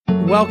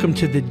Welcome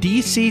to the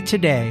DC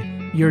Today,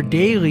 your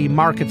daily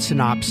market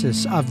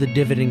synopsis of the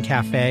Dividend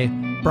Cafe,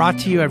 brought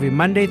to you every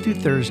Monday through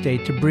Thursday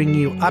to bring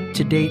you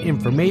up-to-date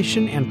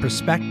information and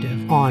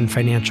perspective on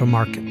financial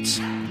markets.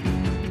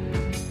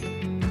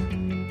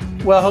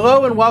 Well,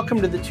 hello and welcome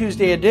to the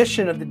Tuesday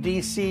edition of the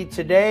DC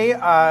Today.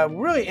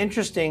 Really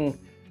interesting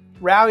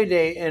rally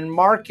day in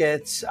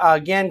markets.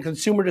 Again,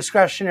 consumer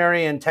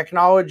discretionary and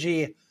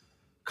technology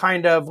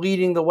kind of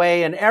leading the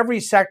way, and every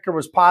sector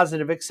was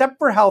positive except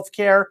for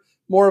healthcare,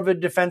 more of a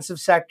defensive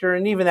sector,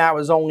 and even that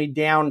was only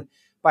down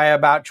by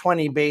about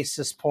 20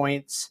 basis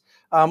points.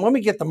 Let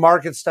me get the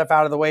market stuff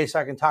out of the way so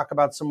I can talk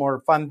about some more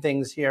fun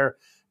things here.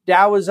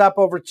 Dow was up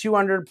over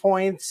 200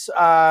 points.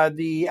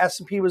 The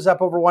S&P was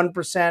up over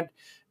 1%.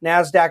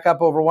 NASDAQ up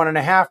over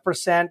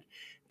 1.5%.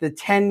 The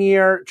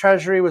 10-year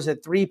Treasury was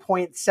at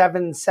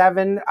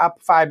 3.77,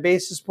 up 5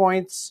 basis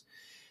points.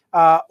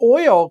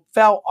 Oil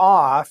fell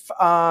off,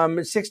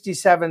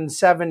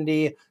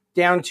 67.70,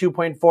 down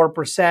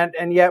 2.4%,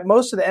 and yet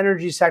most of the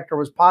energy sector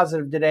was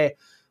positive today.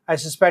 I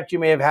suspect you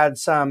may have had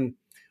some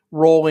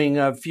rolling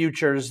of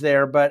futures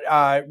there, but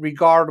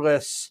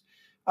regardless,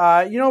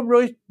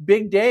 really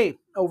big day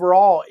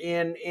overall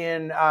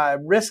in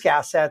risk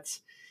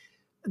assets.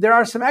 There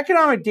are some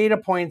economic data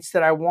points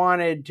that I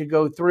wanted to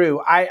go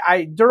through.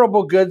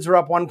 Durable goods were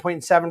up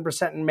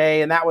 1.7% in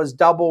May, and that was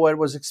double what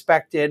was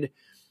expected.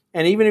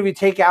 And even if you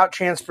take out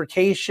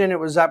transportation, it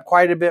was up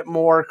quite a bit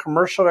more.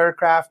 Commercial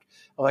aircraft,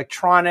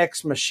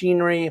 electronics,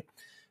 machinery,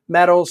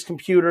 metals,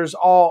 computers,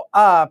 all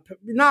up.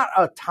 Not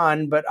a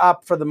ton, but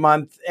up for the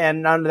month,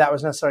 and none of that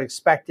was necessarily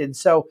expected.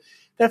 So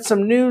that's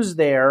some news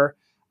there.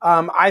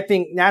 I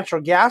think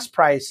natural gas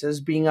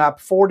prices being up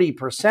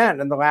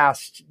 40% in the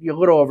last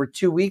little over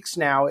 2 weeks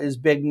now is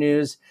big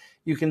news.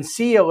 You can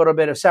see a little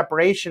bit of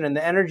separation in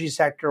the energy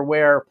sector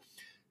where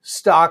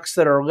stocks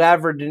that are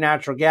levered to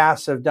natural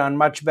gas have done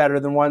much better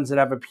than ones that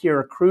have a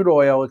pure crude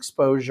oil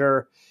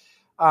exposure.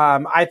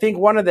 I think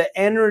one of the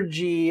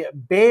energy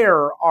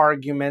bear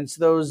arguments,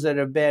 those that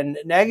have been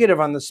negative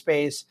on the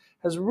space,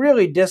 has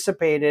really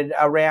dissipated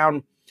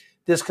around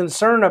this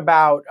concern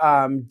about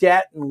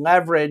debt and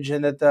leverage,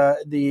 and that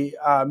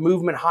the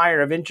movement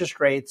higher of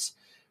interest rates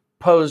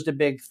posed a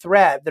big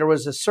threat. There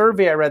was a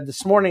survey I read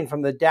this morning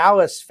from the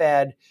Dallas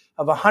Fed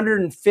of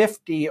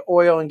 150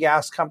 oil and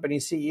gas company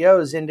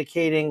CEOs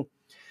indicating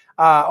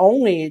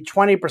only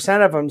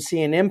 20% of them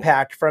see an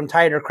impact from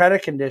tighter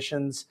credit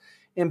conditions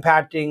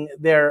impacting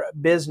their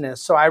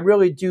business. So I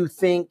really do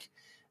think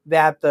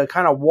that the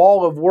kind of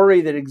wall of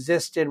worry that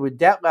existed with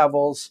debt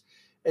levels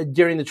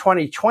during the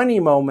 2020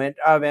 moment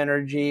of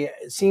energy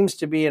seems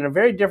to be in a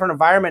very different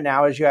environment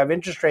now, as you have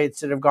interest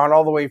rates that have gone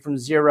all the way from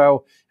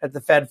zero at the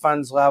Fed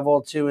funds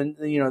level to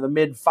the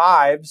mid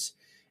fives,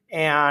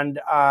 and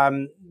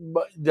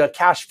the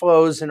cash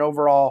flows and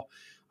overall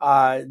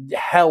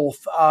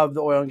health of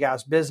the oil and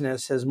gas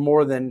business has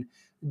more than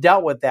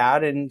dealt with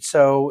that, and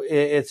so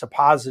it's a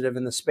positive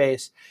in the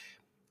space.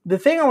 The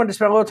thing I wanted to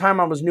spend a little time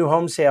on was new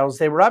home sales.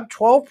 They were up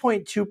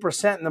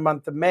 12.2% in the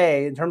month of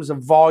May in terms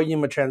of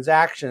volume of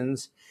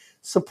transactions.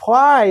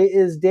 Supply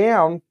is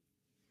down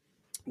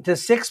to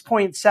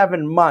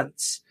 6.7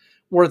 months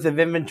worth of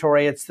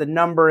inventory. It's the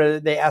number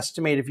they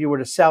estimate if you were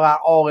to sell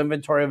out all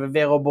inventory of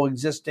available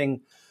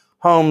existing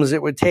homes,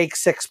 it would take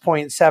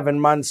 6.7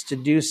 months to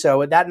do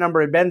so. That number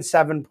had been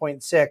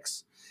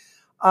 7.6.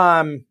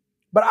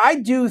 But I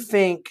do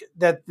think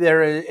that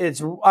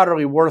it's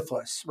utterly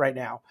worthless right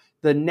now,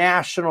 the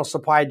national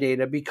supply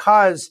data,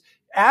 because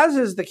as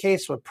is the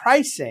case with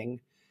pricing,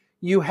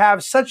 you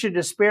have such a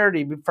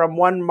disparity from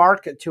one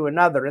market to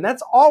another. And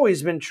that's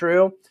always been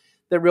true,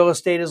 that real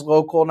estate is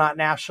local, not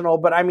national.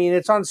 But I mean,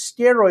 it's on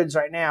steroids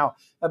right now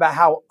about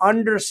how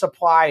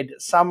undersupplied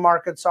some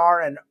markets are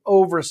and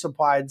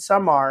oversupplied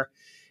some are.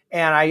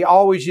 And I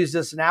always use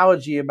this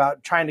analogy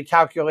about trying to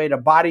calculate a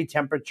body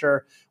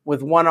temperature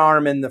with one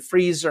arm in the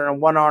freezer and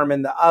one arm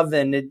in the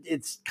oven.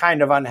 It's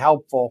kind of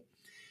unhelpful.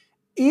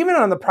 Even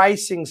on the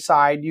pricing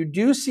side, you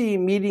do see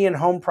median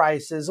home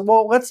prices.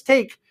 Well, let's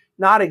take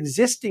not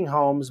existing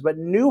homes, but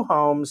new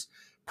homes.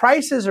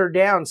 Prices are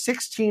down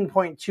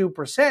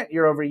 16.2%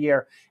 year over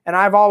year. And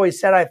I've always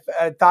said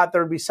I thought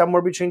there would be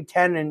somewhere between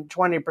 10 and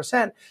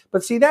 20%.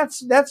 But see,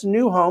 that's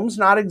new homes,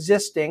 not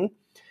existing.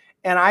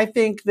 And I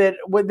think that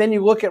then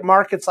you look at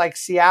markets like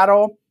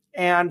Seattle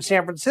and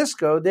San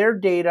Francisco, their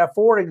data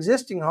for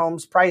existing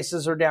homes,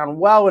 prices are down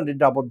well into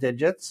double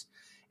digits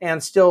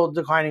and still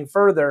declining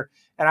further.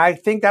 And I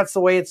think that's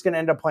the way it's going to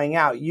end up playing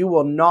out. You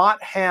will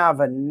not have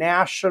a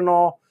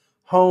national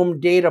home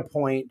data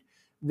point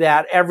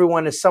that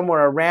everyone is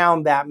somewhere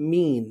around that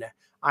mean.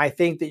 I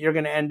think that you're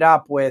going to end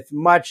up with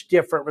much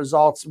different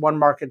results one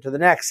market to the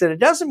next. And it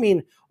doesn't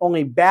mean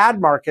only bad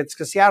markets,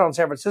 because Seattle and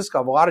San Francisco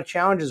have a lot of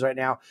challenges right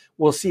now.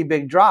 We'll see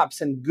big drops,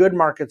 and good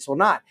markets will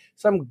not.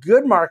 Some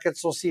good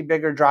markets will see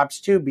bigger drops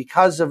too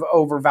because of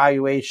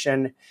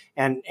overvaluation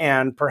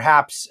and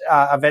perhaps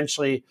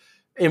eventually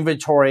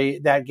inventory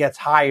that gets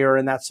higher,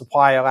 and that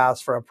supply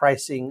allows for a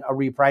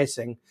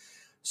repricing.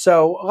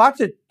 So a lot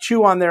to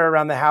chew on there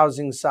around the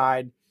housing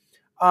side.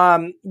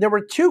 There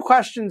were two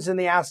questions in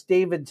the Ask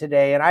David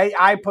today, and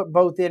I put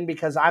both in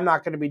because I'm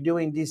not going to be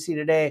doing DC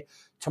Today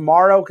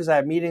tomorrow because I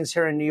have meetings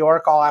here in New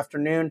York all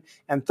afternoon,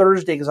 and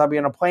Thursday because I'll be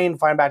on a plane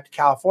flying back to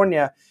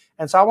California.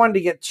 And so I wanted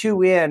to get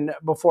two in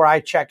before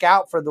I check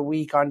out for the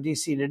week on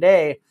DC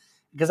Today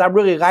because I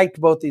really liked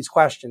both these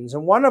questions.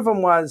 And one of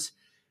them was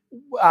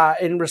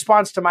in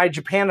response to my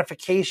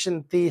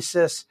Japanification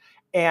thesis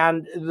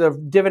and the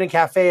Dividend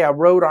Cafe I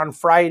wrote on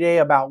Friday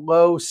about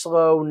low,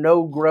 slow,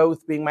 no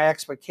growth being my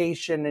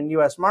expectation in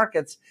U.S.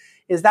 markets.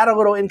 Is that a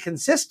little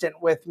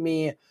inconsistent with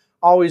me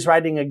always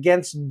writing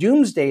against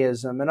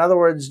doomsdayism? In other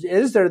words,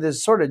 is there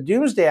this sort of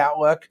doomsday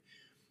outlook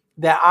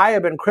that I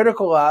have been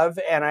critical of,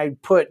 and I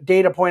put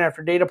data point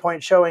after data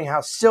point showing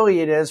how silly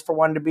it is for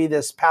one to be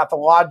this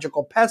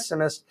pathological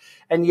pessimist,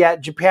 and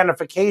yet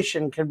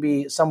Japanification can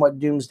be somewhat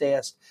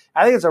doomsdayist?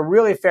 I think it's a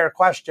really fair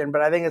question,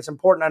 but I think it's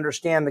important to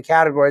understand the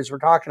categories we're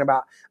talking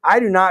about. I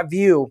do not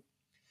view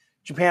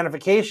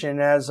Japanification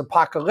as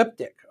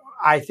apocalyptic.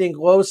 I think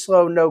low,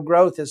 slow, no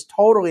growth is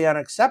totally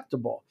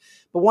unacceptable.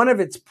 But one of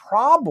its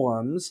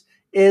problems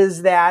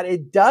is that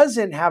it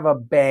doesn't have a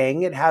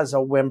bang, it has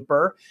a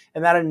whimper,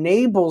 and that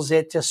enables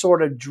it to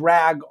sort of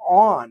drag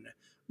on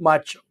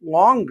much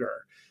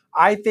longer.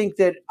 I think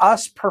that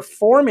us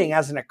performing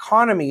as an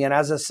economy and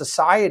as a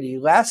society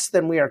less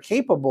than we are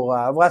capable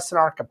of, less than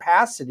our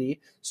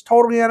capacity, is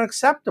totally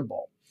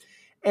unacceptable.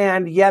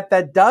 And yet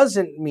that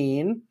doesn't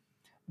mean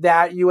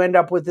that you end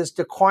up with this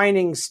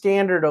declining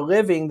standard of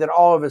living that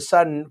all of a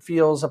sudden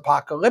feels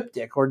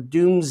apocalyptic or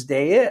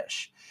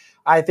doomsday-ish.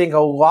 I think a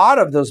lot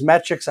of those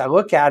metrics I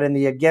look at in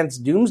the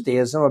against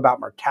doomsdayism about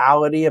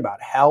mortality, about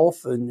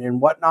health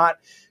and whatnot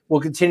will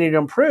continue to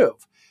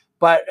improve.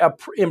 But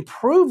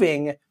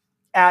improving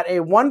at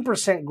a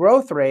 1%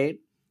 growth rate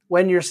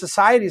when your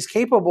society is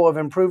capable of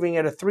improving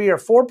at a 3 or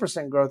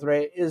 4% growth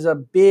rate is a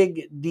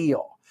big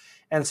deal.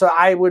 And so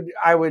I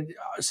would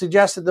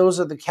suggest that those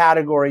are the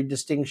category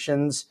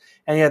distinctions,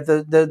 and yet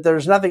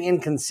there's nothing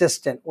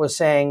inconsistent with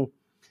saying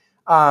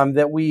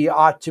that we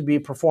ought to be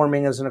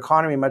performing as an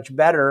economy much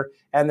better,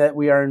 and that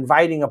we are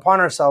inviting upon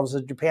ourselves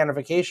a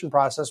Japanification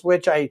process,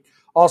 which I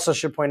also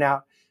should point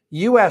out,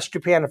 U.S.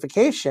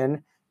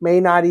 Japanification may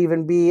not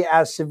even be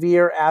as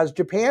severe as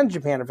Japan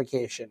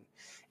Japanification.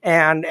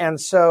 And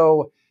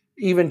so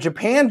even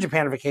Japan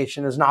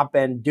Japanification has not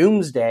been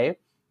doomsday.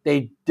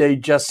 They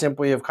just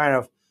simply have kind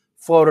of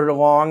floated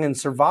along and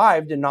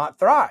survived and not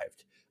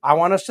thrived. I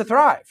want us to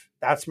thrive.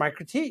 That's my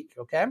critique,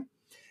 okay?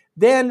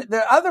 Then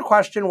the other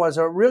question was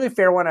a really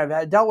fair one.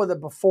 I've dealt with it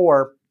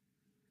before.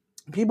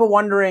 People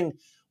wondering,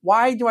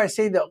 why do I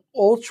say that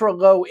ultra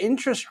low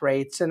interest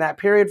rates in that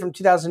period from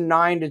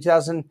 2009 to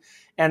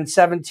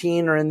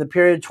 2017, or in the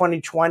period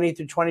 2020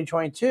 through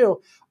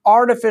 2022,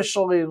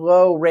 artificially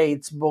low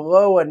rates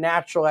below a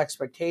natural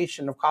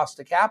expectation of cost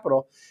of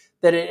capital,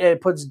 that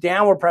it puts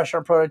downward pressure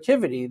on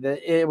productivity? That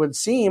it would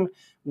seem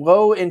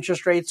low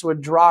interest rates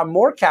would draw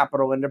more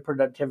capital into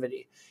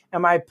productivity.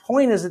 And my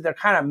point is that they're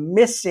kind of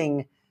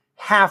missing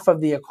half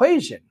of the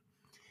equation.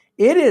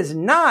 It is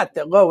not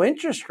that low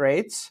interest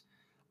rates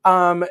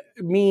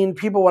mean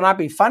people will not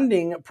be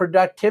funding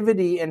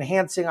productivity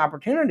enhancing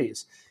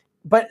opportunities.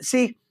 But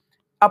see,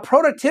 a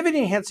productivity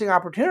enhancing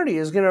opportunity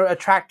is going to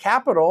attract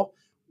capital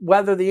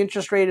whether the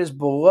interest rate is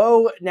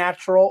below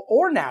natural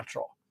or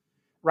natural,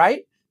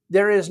 right?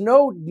 There is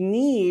no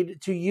need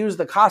to use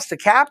the cost of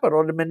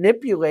capital to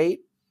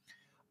manipulate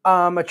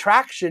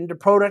attraction to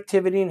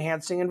productivity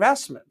enhancing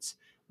investments.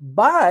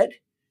 But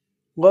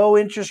low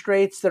interest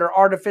rates that are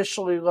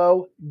artificially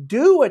low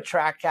do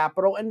attract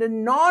capital into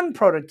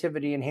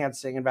non-productivity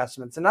enhancing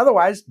investments, and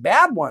otherwise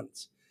bad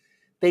ones.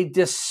 They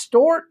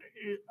distort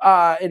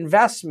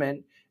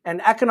investment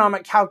and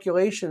economic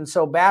calculation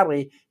so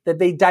badly that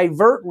they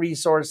divert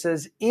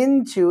resources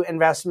into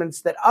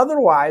investments that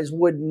otherwise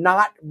would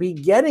not be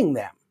getting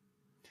them.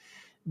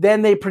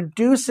 Then they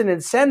produce an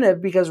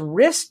incentive because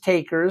risk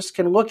takers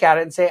can look at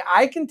it and say,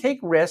 I can take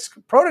risk,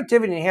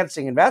 productivity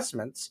enhancing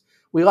investments.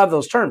 We love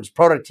those terms,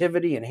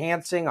 productivity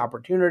enhancing,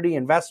 opportunity,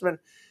 investment.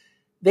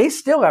 They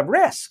still have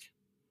risk.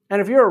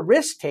 And if you're a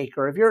risk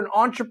taker, if you're an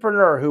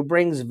entrepreneur who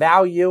brings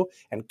value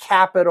and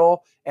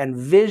capital and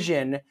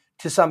vision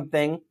to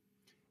something,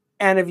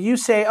 and if you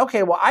say,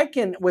 okay, well, I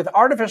can, with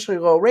artificially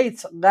low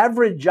rates,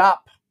 leverage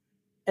up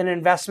an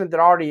investment that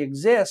already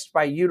exists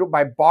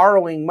by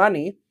borrowing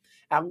money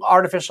at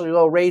artificially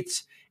low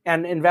rates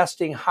and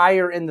investing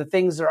higher in the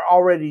things that are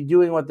already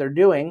doing what they're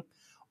doing,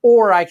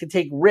 or I could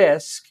take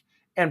risk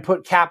and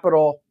put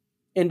capital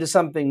into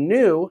something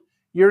new,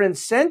 you're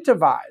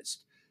incentivized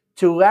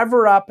to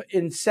lever up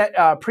in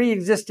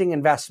pre-existing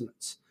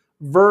investments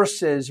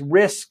versus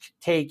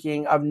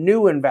risk-taking of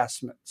new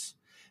investments.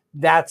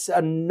 That's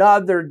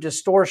another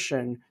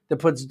distortion that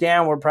puts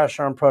downward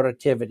pressure on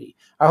productivity.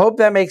 I hope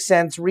that makes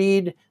sense.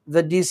 Read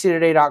the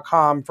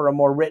dctoday.com for a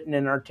more written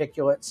and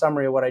articulate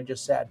summary of what I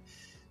just said.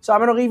 So I'm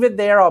going to leave it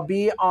there. I'll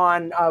be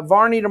on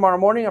Varney tomorrow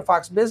morning on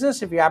Fox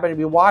Business. If you happen to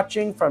be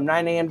watching from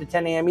 9 a.m. to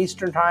 10 a.m.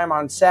 Eastern Time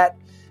on set,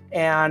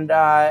 and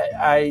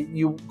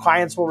you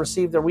clients will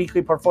receive their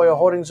weekly portfolio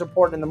holdings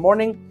report in the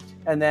morning.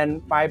 And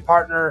then my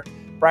partner,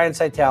 Brian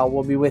Seitel,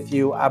 will be with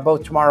you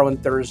both tomorrow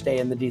and Thursday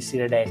in the DC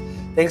Today.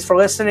 Thanks for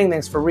listening.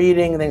 Thanks for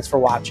reading. Thanks for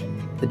watching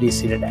the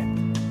DC Today.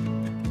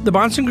 The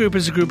Bahnsen Group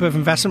is a group of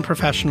investment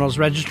professionals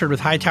registered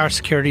with Hightower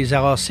Securities,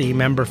 LLC,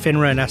 member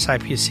FINRA and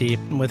SIPC,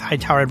 and with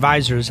Hightower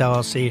Advisors,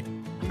 LLC,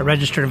 a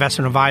registered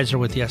investment advisor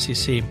with the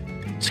SEC.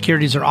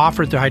 Securities are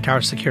offered through Hightower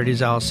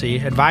Securities,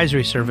 LLC.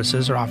 Advisory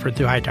services are offered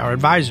through Hightower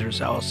Advisors,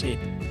 LLC.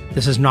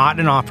 This is not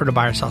an offer to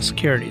buy or sell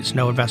securities.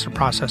 No investment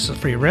process is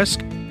free of risk.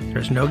 There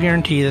is no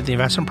guarantee that the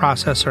investment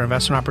process or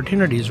investment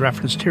opportunities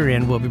referenced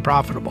herein will be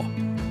profitable.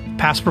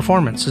 Past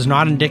performance is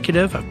not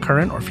indicative of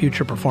current or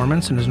future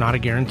performance and is not a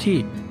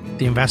guarantee.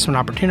 The investment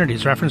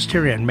opportunities referenced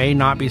herein may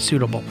not be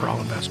suitable for all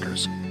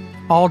investors.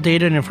 All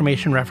data and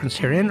information referenced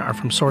herein are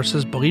from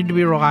sources believed to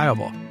be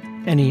reliable.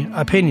 Any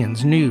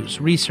opinions,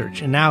 news,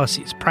 research,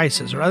 analyses,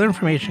 prices, or other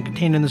information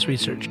contained in this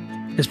research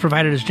is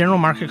provided as general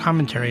market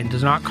commentary and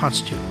does not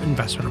constitute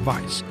investment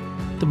advice.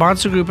 The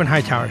Bahnsen Group and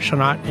Hightower shall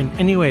not in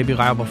any way be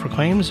liable for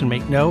claims and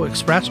make no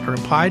expressed or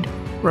implied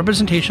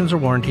representations or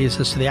warranties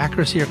as to the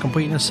accuracy or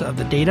completeness of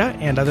the data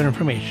and other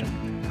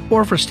information,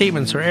 or for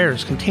statements or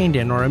errors contained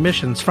in or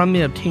omissions from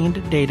the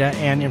obtained data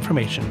and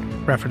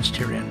information referenced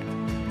herein.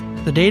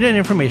 The data and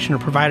information are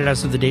provided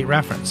as of the date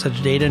referenced.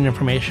 Such data and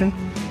information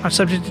are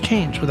subject to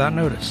change without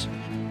notice.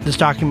 This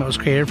document was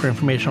created for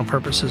informational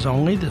purposes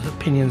only. The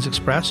opinions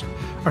expressed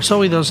are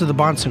solely those of the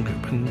Bahnsen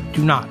Group and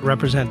do not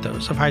represent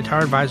those of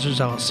Hightower Advisors,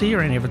 LLC,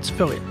 or any of its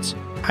affiliates.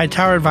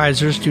 Hightower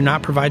Advisors do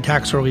not provide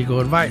tax or legal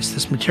advice.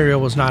 This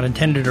material was not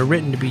intended or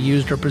written to be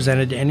used or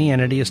presented to any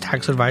entity as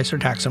tax advice or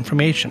tax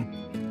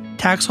information.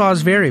 Tax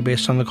laws vary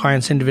based on the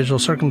client's individual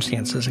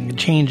circumstances and can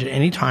change at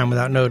any time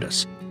without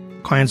notice.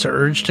 Clients are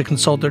urged to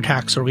consult their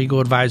tax or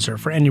legal advisor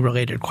for any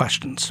related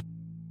questions.